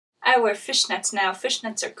I wear fishnets now.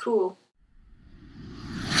 Fishnets are cool.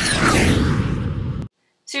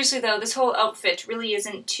 Seriously though, this whole outfit really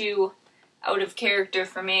isn't too out of character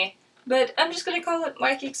for me. But I'm just gonna call it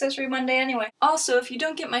Wacky Accessory Monday anyway. Also, if you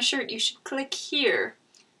don't get my shirt, you should click here.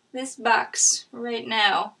 This box, right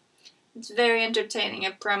now. It's very entertaining,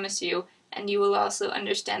 I promise you. And you will also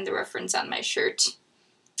understand the reference on my shirt.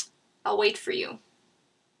 I'll wait for you.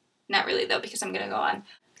 Not really though, because I'm gonna go on.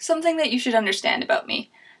 Something that you should understand about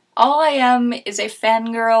me. All I am is a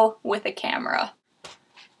fangirl with a camera.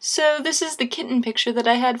 So this is the kitten picture that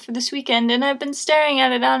I had for this weekend, and I've been staring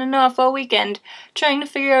at it on and off all weekend, trying to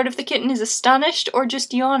figure out if the kitten is astonished or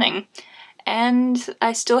just yawning. And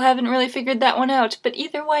I still haven't really figured that one out, but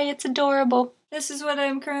either way, it's adorable. This is what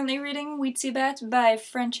I'm currently reading, Weetsy Bat by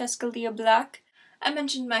Francesca Leah Black. I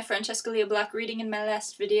mentioned my Francesca Leah Black reading in my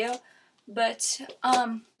last video, but,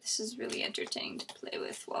 this is really entertaining to play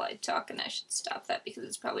with while I talk, and I should stop that because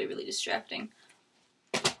it's probably really distracting.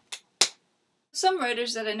 Some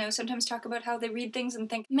writers that I know sometimes talk about how they read things and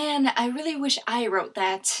think, man, I really wish I wrote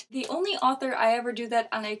that. The only author I ever do that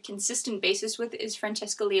on a consistent basis with is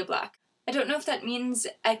Francesca Leah Black. I don't know if that means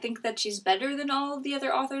I think that she's better than all of the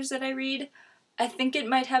other authors that I read. I think it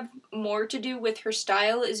might have more to do with her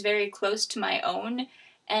style is very close to my own,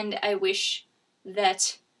 and I wish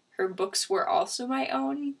that her books were also my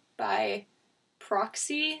own by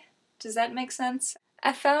proxy. Does that make sense?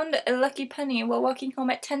 I found a lucky penny while walking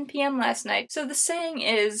home at 10 p.m. last night. So the saying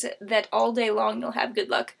is that all day long you'll have good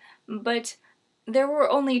luck, but there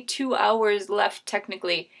were only 2 hours left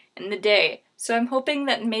technically in the day. So I'm hoping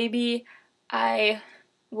that maybe I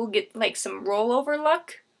will get like some rollover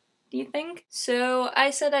luck, do you think? So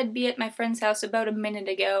I said I'd be at my friend's house about a minute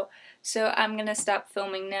ago, so I'm gonna stop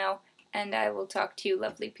filming now, and I will talk to you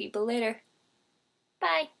lovely people later.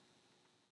 Bye!